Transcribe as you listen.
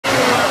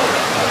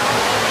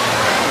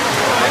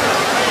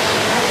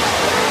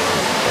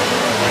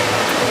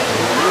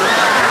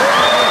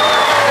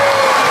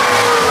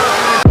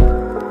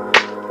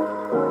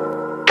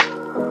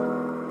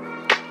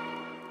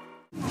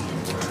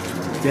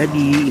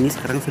jadi. Ini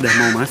sekarang sudah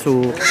mau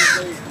masuk.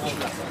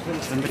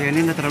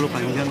 Antriannya nggak terlalu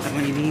panjang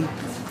karena ini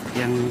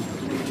yang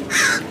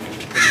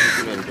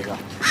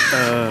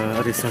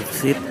reserve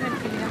seat.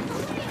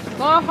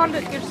 Kok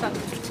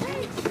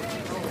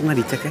nggak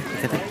dicek ya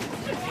tiketnya?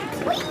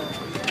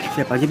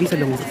 Siapa aja bisa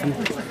dong masuk sini.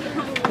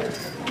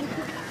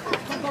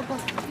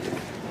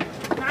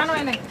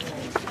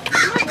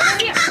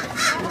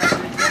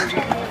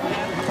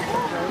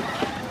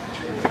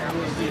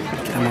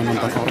 Kita mau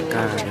nonton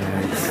orca,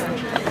 guys.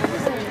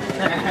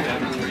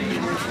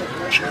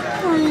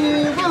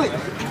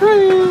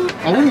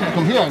 I think you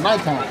come here at night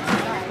time.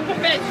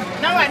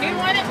 No, I didn't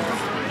want it.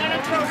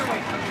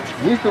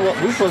 We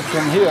supposed to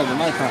come here at the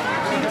night time.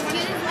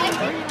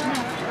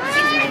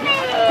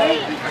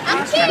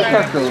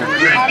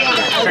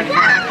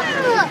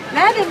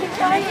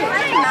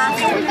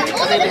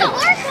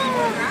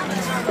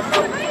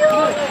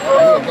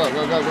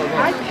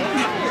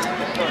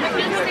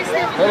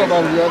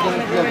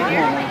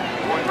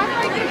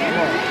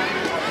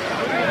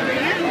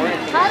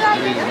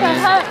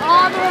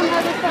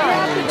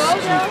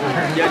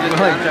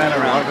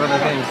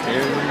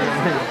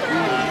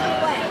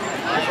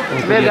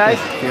 Oke guys,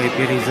 VIP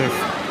reserve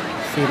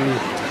sini.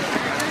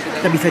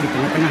 Kita bisa di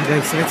tengah-tengah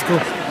guys. Let's go.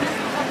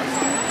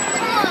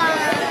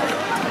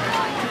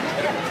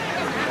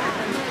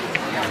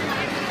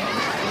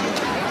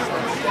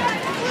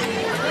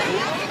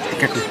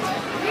 Tiket nih.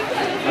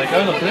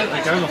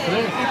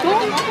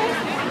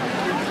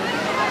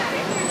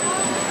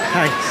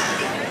 Hai.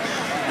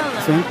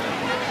 Soon.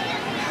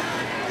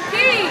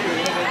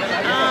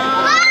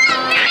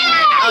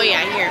 Oh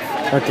yeah, here.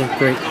 Okay,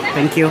 great.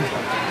 Thank you.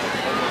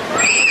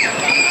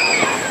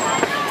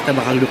 Kita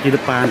bakal duduk di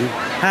depan.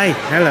 Hai,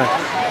 hello.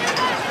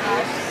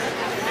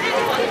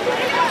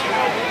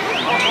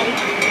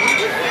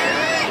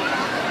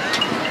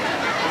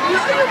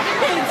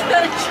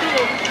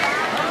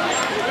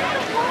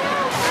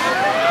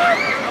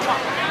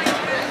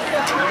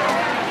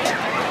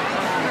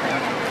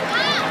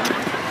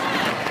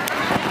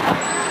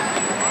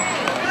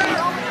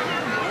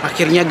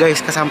 Akhirnya guys,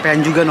 kesampaian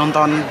juga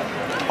nonton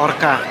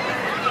orca.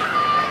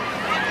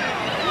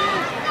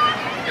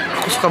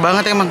 Aku suka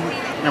banget emang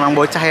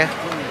bocah ya.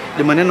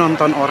 Dimana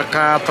nonton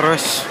orca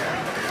terus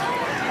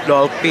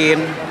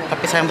dolphin.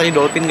 Tapi sayang tadi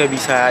dolphin nggak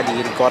bisa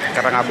di record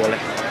karena nggak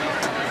boleh.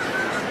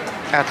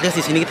 At least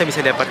di sini kita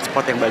bisa dapat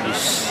spot yang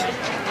bagus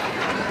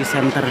di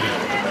center.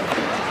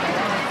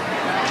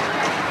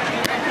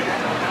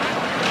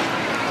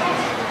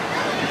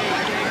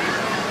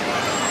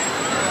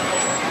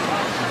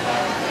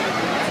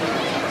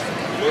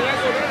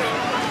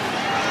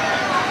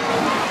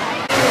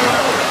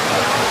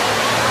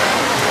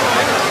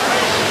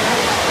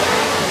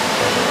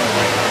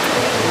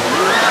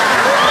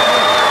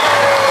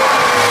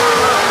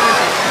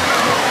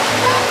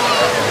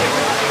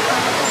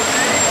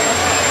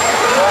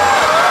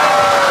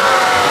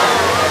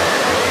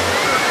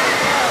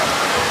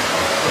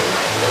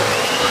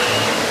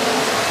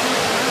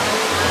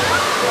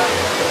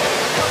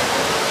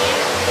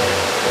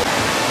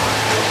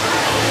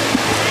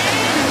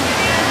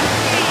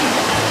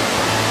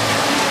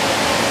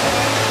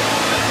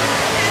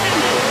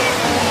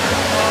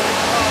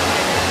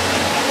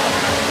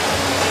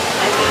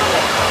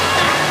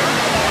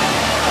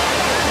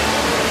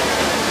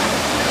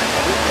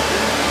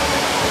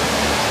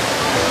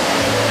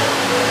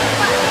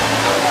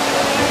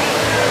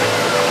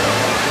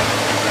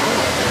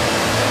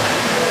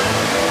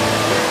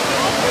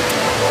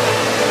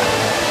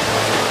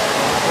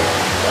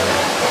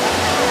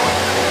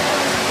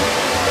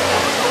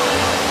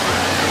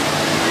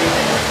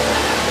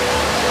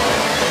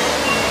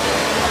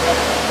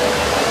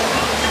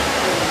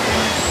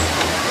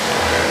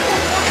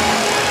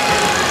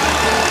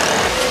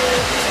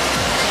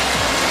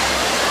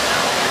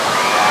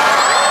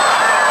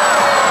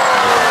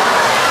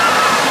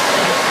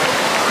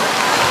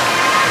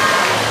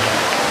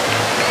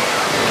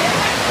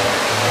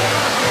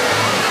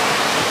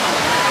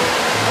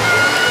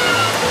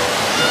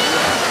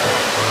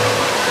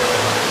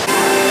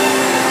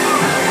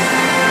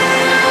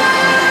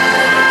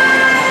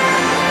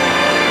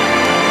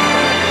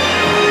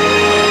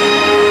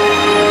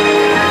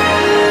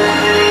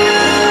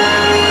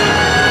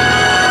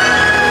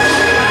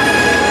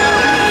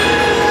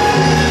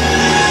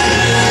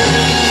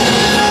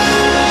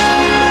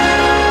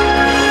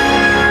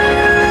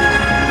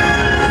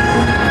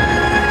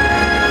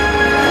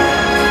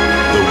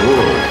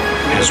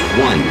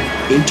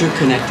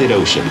 Interconnected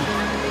ocean,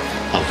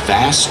 a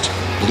vast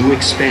blue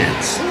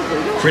expanse,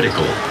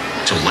 critical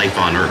to life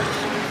on Earth.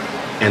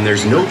 And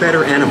there's no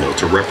better animal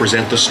to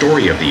represent the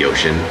story of the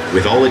ocean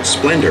with all its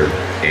splendor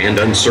and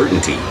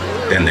uncertainty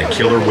than the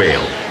killer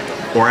whale,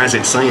 or as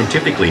it's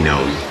scientifically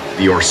known,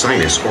 the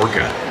Orcinus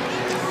orca.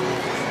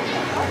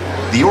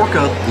 The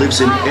orca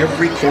lives in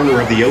every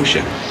corner of the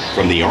ocean,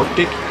 from the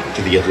Arctic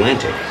to the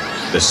Atlantic,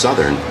 the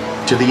Southern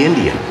to the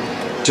Indian,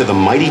 to the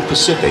mighty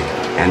Pacific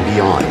and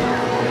beyond.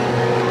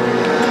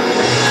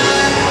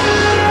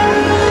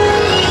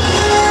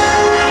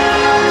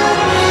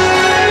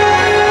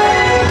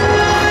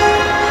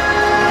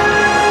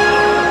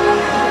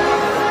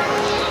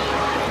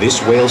 This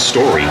whale's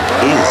story is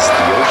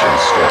the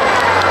ocean's story,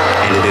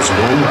 and it is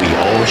one we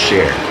all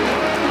share.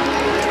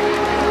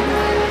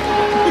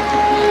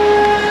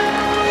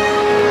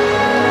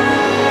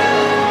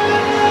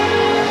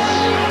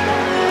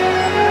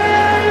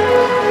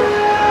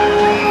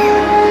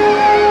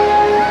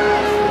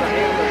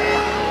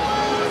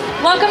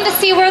 Welcome to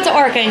SeaWorld's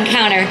Orca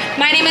Encounter.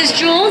 My name is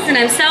Jules, and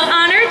I'm so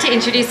honored to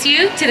introduce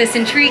you to this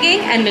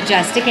intriguing and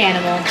majestic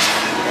animal.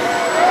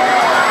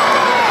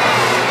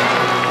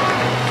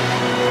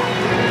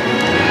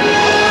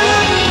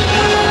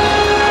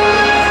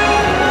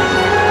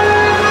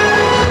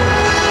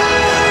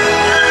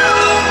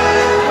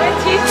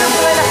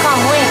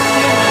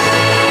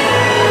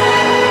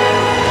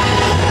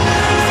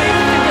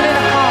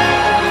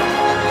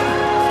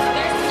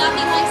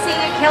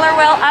 Killer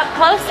whale up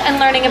close and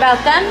learning about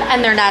them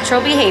and their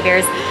natural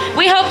behaviors.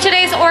 We hope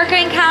today's Orca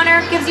Encounter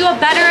gives you a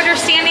better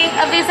understanding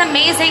of these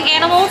amazing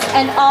animals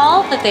and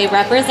all that they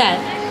represent.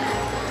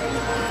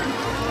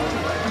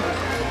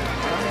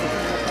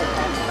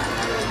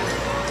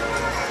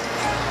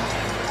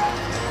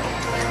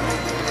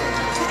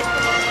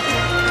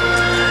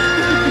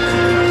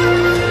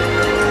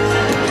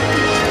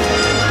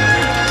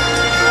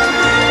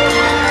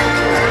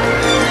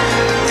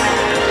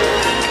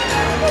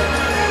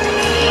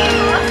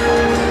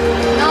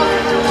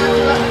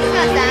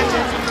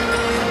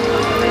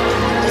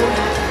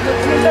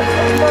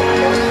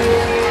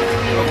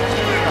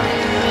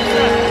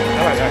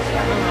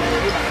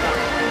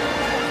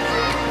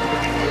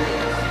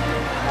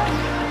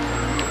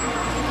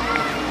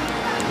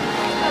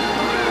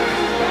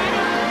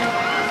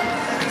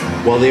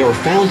 While they are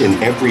found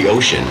in every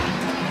ocean,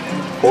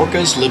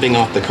 orcas living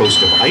off the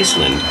coast of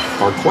Iceland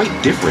are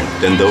quite different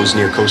than those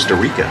near Costa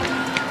Rica.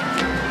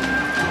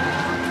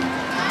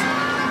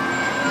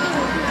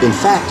 In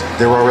fact,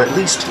 there are at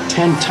least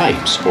 10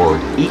 types or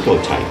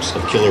ecotypes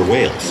of killer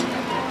whales.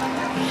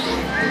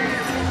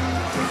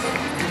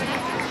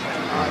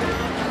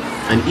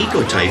 An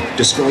ecotype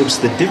describes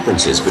the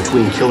differences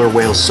between killer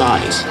whale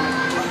size,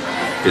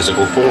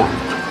 physical form,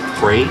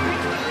 prey,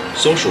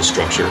 social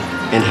structure,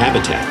 and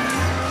habitat.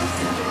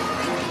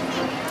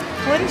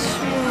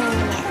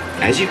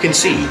 As you can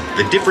see,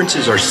 the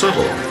differences are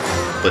subtle,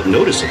 but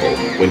noticeable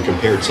when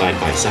compared side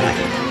by side.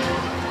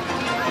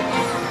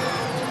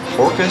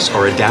 Orcas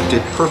are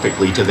adapted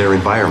perfectly to their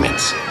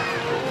environments.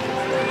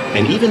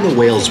 And even the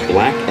whale's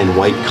black and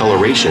white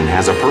coloration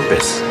has a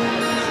purpose.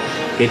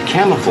 It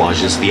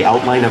camouflages the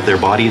outline of their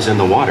bodies in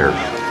the water,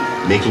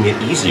 making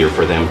it easier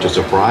for them to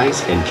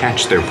surprise and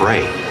catch their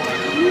prey.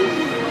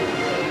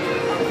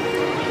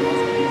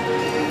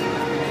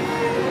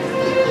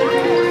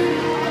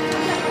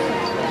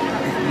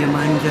 Dia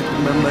manjat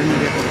bambanya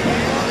dia.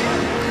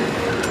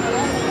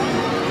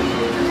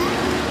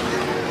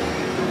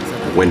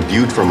 When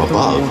viewed from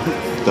above,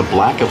 the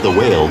black of the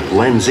whale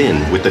blends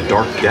in with the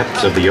dark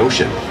depths of the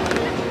ocean.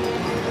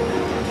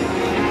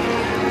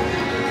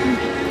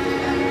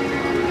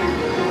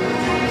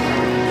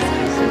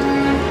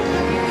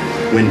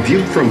 When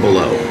viewed from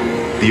below,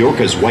 the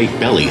orca's white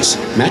bellies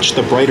match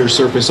the brighter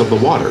surface of the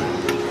water,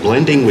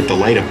 blending with the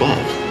light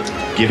above,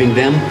 giving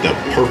them the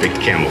perfect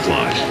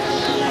camouflage.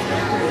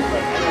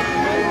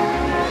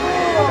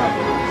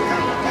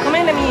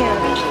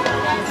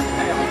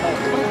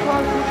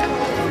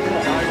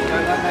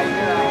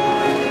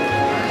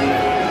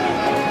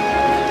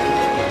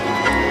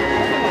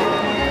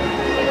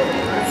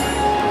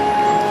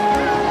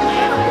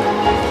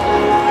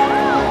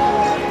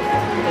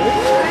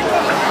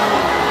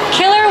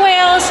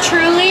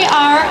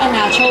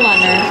 Natural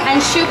wonder,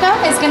 and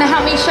Shuka is going to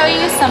help me show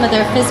you some of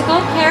their physical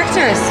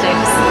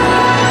characteristics.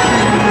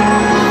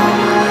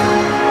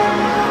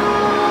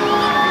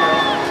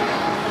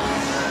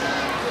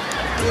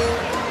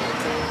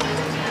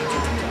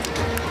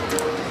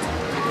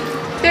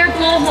 Their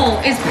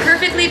blowhole is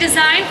perfectly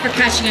designed for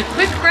catching a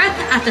quick breath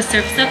at the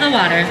surface of the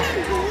water.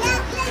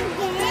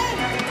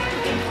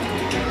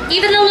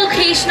 Even the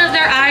location of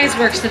their eyes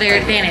works to their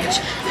advantage.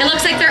 It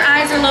looks like their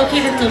eyes are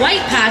located in the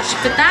white patch,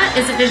 but that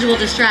is a visual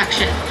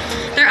distraction.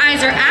 Their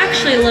eyes are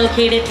actually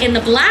located in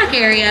the black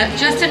area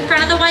just in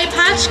front of the white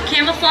patch,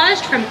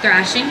 camouflaged from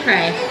thrashing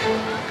prey.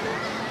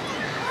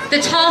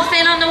 The tall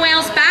fin on the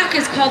whale's back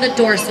is called the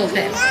dorsal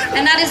fin,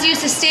 and that is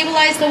used to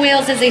stabilize the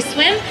whales as they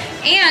swim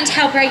and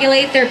help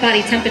regulate their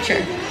body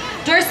temperature.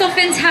 Dorsal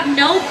fins have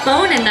no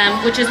bone in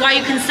them, which is why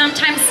you can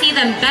sometimes see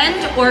them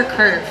bend or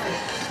curve.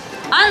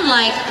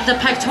 Unlike the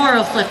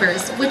pectoral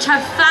flippers, which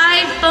have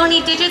 5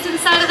 bony digits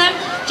inside of them,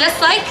 just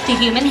like the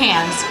human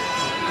hands.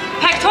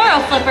 Pectoral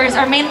flippers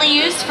are mainly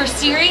used for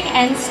steering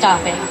and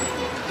stopping.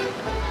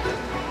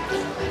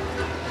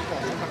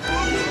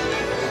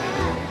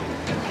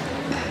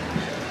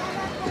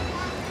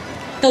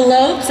 The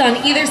lobes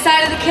on either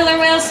side of the killer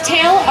whale's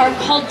tail are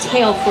called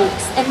tail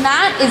flukes, and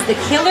that is the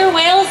killer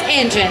whale's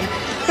engine,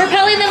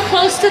 propelling them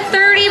close to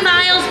 30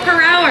 miles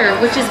per hour,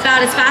 which is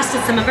about as fast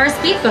as some of our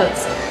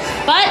speedboats.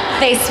 But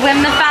they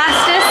swim the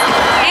fastest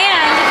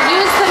and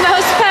use the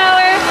most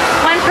power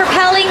when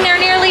propelling their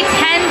nearly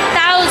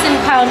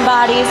 10,000-pound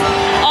bodies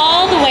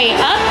all the way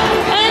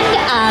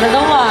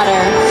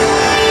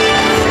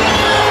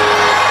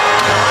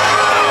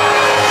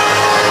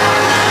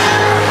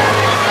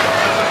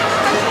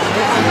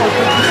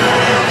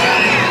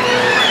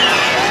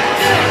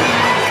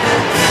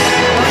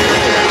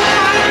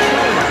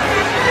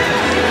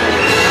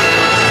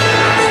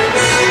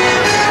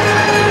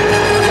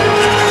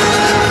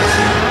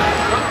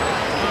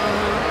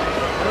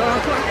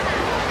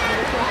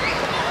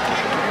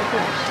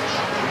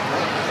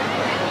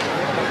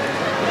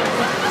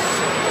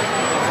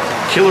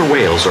Killer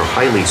whales are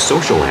highly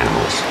social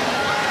animals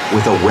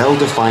with a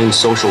well-defined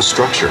social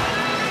structure.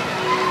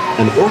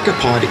 An orca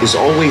pod is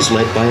always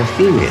led by a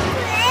female.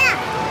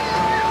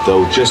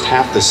 Though just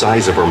half the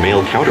size of her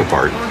male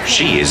counterpart,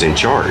 she is in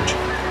charge.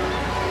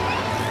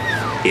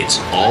 It's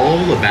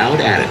all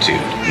about attitude,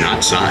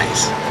 not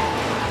size.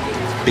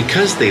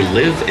 Because they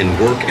live and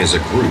work as a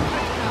group,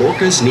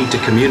 orcas need to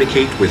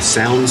communicate with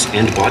sounds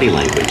and body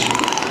language.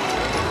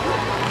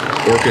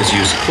 Orcas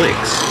use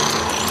clicks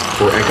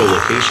for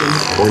echolocation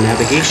or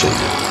navigation.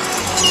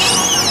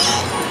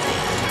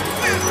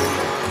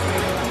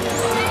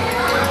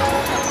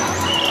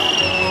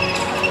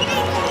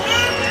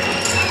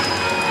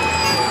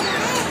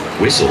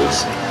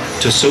 Whistles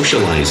to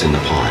socialize in the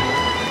pod.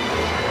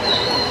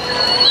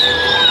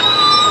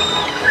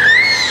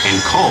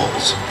 And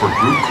calls for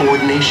group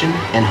coordination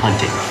and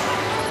hunting.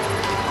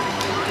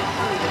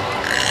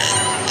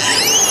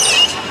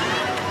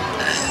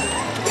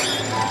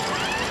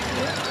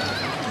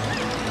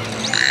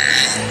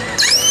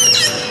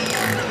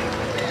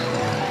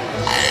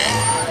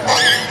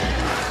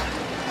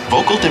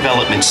 Vocal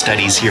development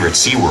studies here at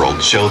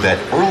SeaWorld show that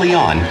early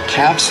on,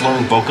 calves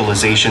learn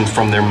vocalization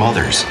from their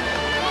mothers.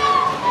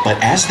 But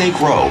as they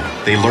grow,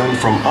 they learn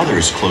from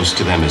others close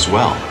to them as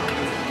well.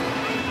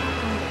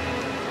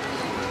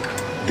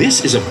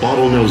 This is a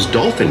bottlenose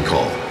dolphin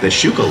call that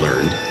Shuka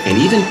learned and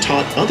even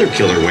taught other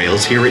killer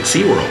whales here at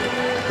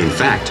SeaWorld. In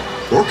fact,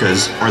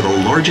 orcas are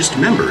the largest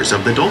members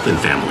of the dolphin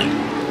family.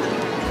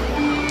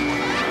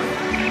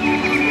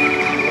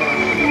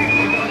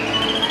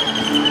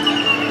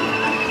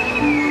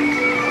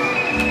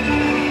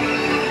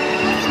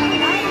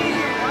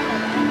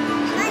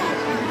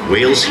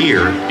 Whales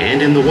here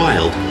and in the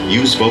wild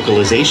use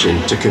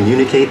vocalization to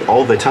communicate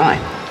all the time.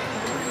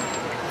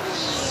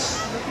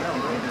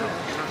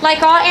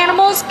 Like all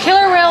animals,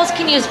 killer whales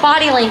can use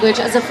body language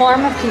as a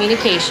form of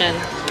communication.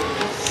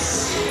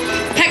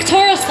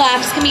 Pectoral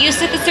slaps can be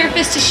used at the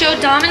surface to show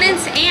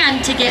dominance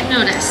and to get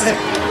noticed.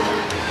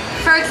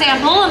 For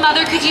example, a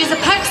mother could use a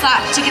peck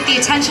slap to get the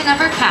attention of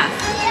her calf.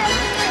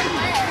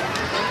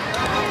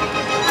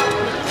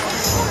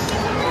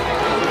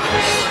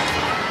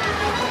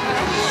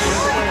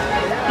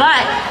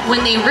 But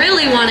when they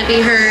really want to be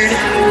heard,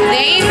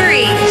 they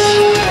breach.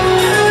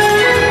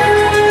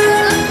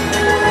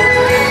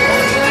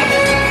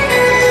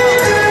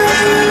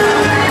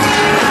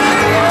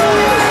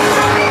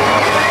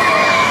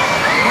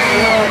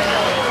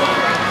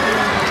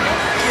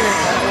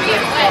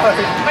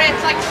 But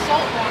it's like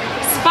salt water.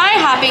 Spy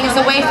hopping is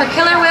a way for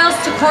killer whales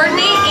to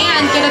coordinate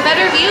and get a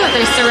better view of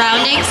their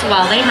surroundings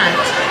while they hunt.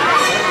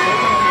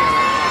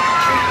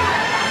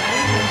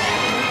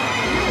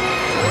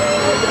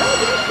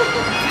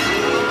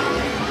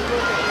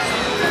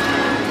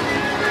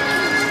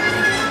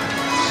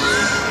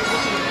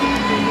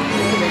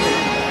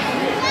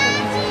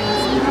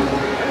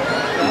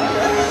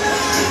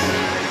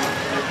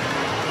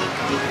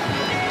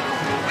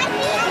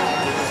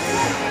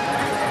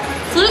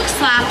 Fluke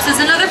slaps is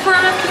another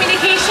form of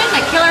communication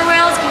that killer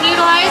whales can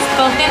utilize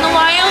both in the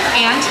wild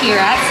and here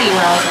at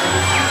SeaWorld.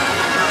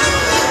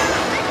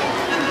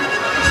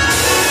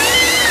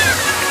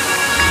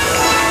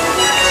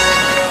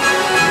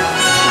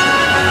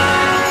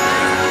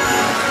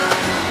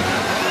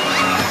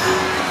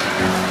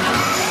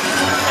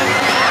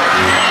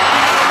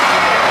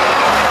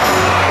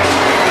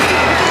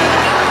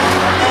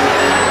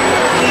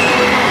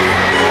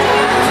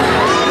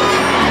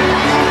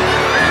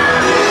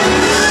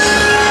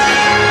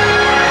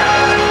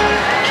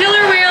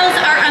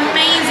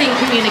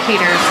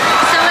 Communicators.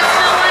 So it's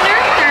no wonder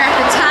they're at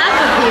the top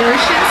of the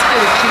ocean's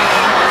food chain.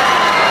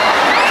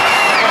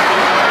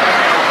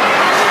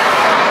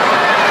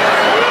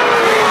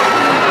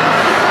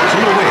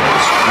 Killer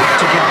whales work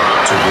together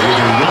to rear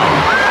their young,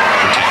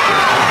 protect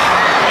their pod,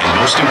 and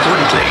most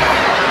importantly,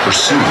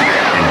 pursue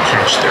and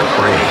catch their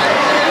prey.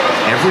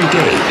 Every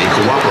day they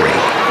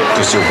cooperate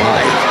to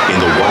survive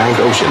in the wild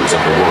oceans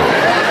of the world.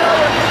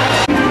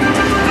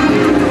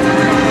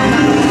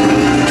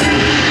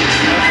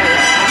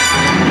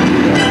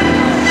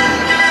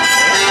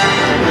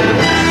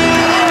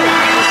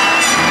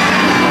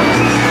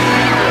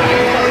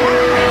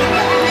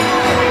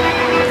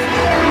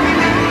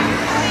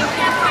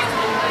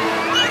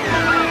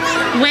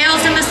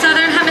 Whales in the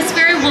southern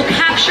hemisphere will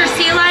capture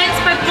sea lions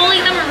by pulling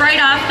them right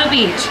off the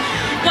beach.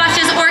 Watch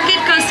as Orchid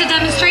goes to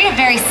demonstrate a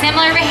very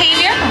similar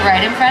behavior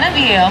right in front of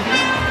you.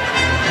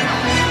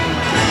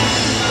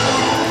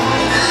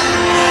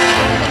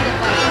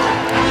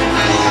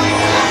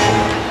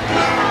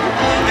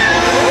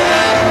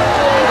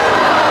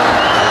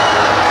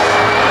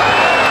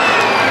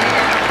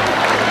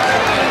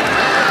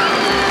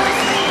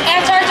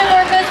 Antarctic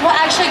orcas will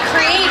actually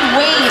create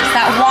waves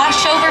that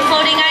wash over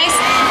floating ice,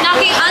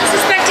 knocking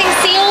unsuspecting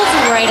seals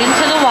right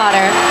into the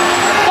water.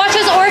 Watch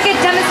as Orchid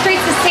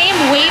demonstrates the same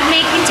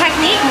wave-making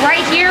technique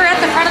right here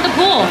at the front of the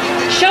pool,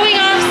 showing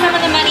off some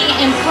of the many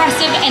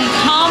impressive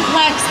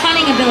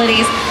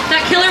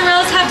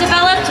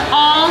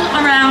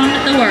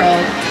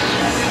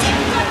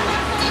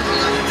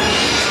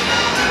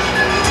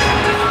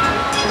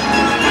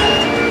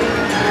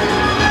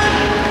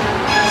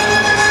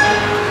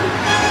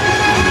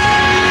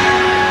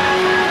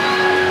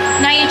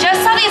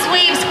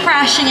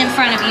in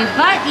front of you,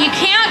 but you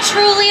can't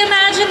truly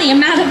imagine the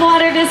amount of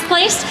water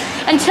displaced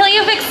until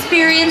you've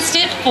experienced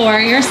it for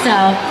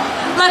yourself.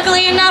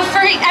 Luckily enough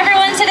for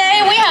everyone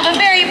today, we have a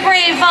very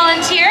brave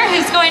volunteer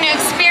who's going to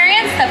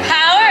experience the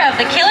power of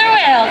the killer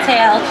whale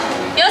tail.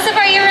 Joseph,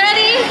 are you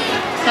ready?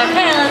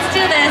 Okay, let's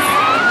do this.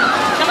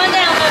 Come on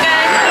down, little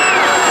guys.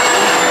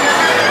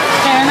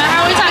 Okay, remember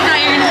what we talked about?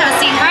 You're going to have a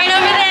seat right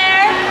over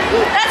there.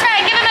 That's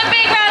right, give him a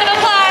big round of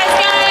applause,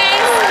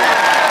 guys.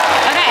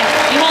 Okay,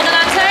 you holding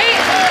on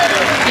tight?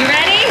 You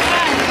ready?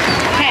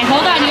 Okay,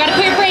 hold on, you got to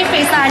put your brave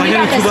face on. You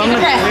got this, take a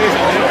breath.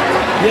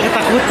 Dia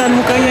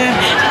ketakutan mukanya.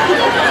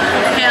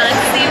 Okay,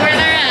 let's see where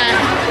they're at.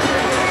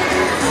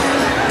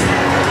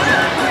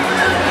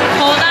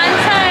 Hold on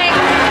tight.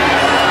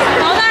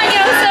 Hold on,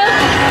 Joseph.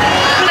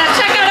 I'm gonna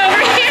check out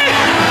over here.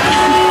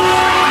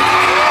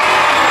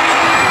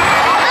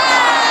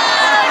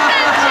 Oh,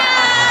 good job.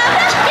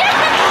 Hey,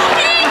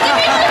 give me some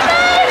time.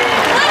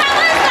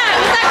 How was that?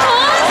 Was that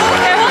cool?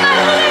 Here, hold on.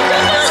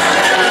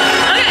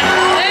 Okay,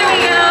 there we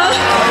go.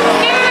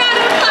 Give a round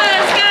of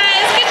applause,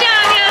 guys. Good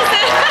job,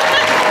 Joseph.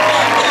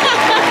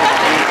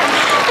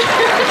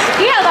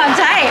 You held on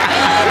tight.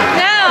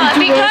 Now,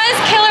 because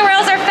killer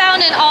whales are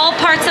found in all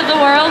parts of the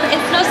world,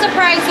 it's no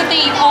surprise that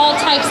they eat all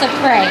types of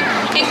prey,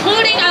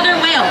 including other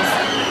whales.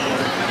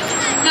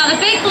 Now, the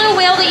big blue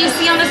whale that you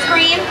see on the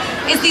screen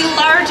is the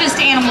largest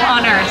animal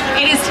on Earth.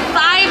 It is 5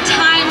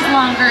 times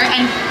longer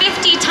and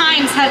 50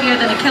 times heavier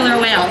than a killer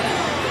whale.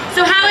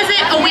 So how is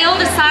it a whale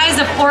the size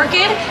of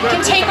Orchid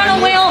can take on a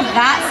whale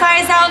that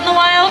size out in the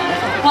wild?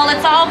 Well,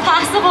 it's all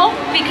possible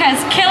because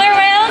killer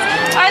whales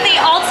are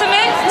the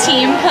ultimate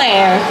team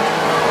player.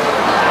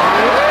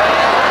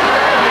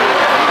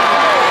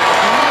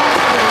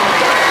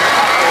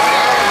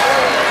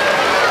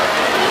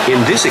 In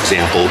this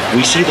example,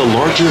 we see the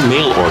larger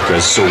male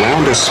orcas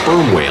surround a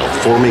sperm whale,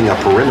 forming a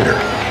perimeter,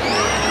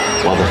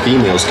 while the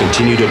females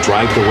continue to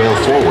drive the whale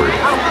forward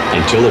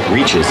until it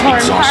reaches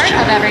Important exhaustion.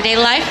 part of everyday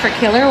life for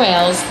killer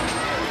whales.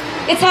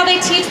 It's how they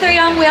teach their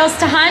young whales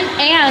to hunt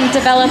and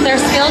develop their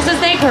skills as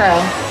they grow.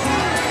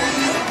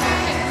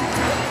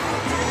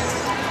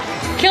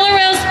 Killer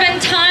whales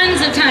spend tons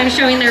of time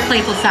showing their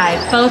playful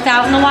side, both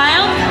out in the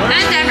wild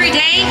and every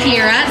day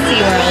here at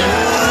SeaWorld.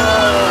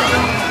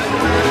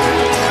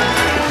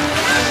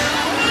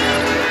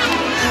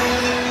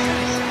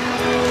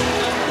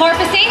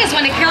 Porpoising is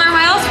when a killer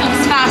whale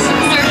swims fast to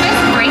the surface,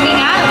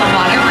 breaking out of the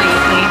water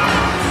briefly.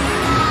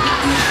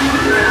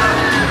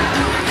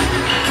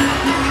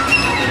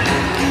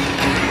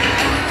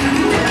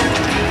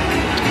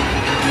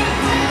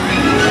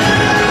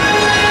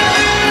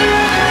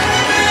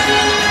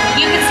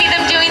 You can see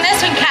them doing this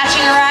when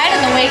catching a ride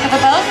in the wake of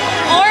a boat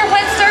or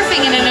when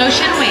surfing in an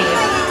ocean wave.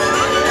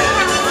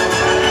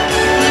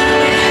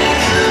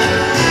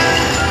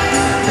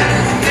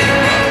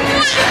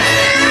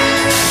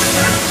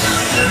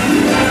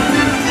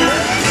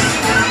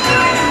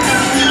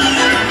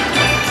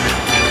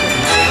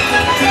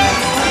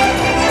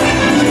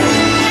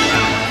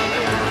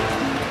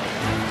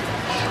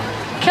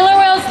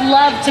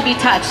 Love to be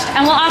touched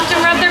and will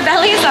often rub their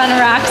bellies on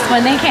rocks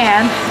when they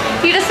can.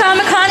 You just saw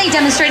Makani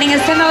demonstrating a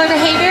similar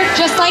behavior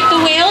just like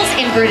the whales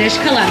in British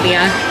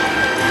Columbia.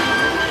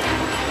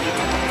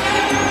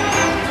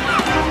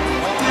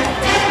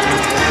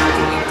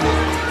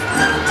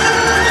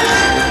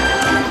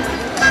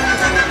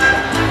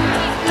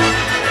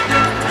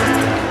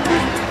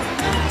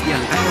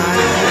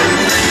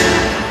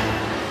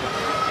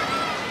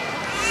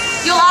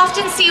 You'll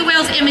often see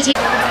whales imitate.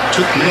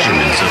 Took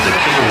measurements of the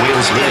killer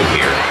whales living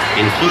here,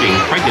 including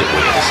pregnant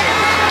whales.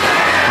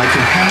 By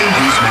comparing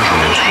these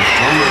measurements with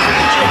lower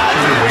footage of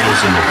killer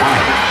whales in the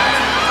wild,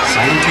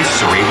 scientists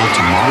are able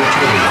to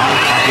monitor the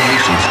wild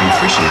population's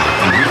nutritional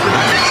and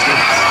reproductive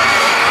status.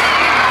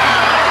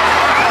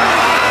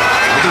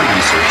 Other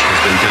research has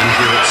been done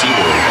here at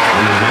SeaWorld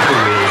on the mother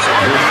whale's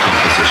milk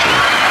composition.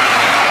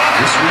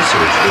 This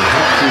research will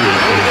help create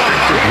an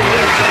effective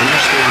model to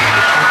understand how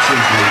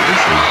toxins in the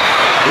ocean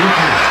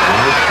impact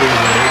wild killer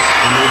whales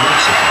and their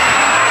life supply.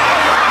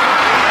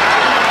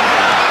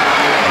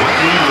 What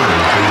we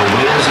learn from the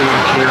whales in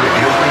our care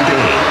every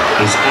day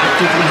is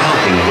actively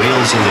helping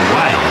whales in the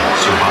wild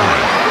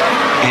survive.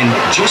 And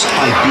just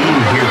by being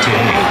here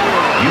today,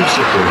 you've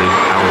supported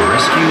our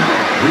rescue,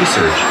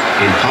 research,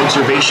 and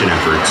conservation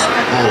efforts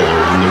all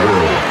around the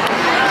world.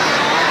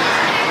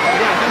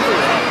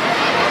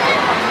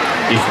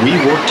 If we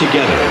work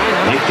together,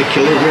 like the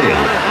killer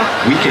whale,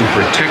 we can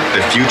protect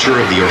the future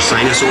of the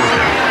Orcinus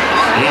orca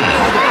and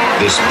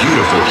this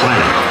beautiful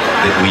planet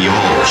that we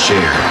all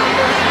share.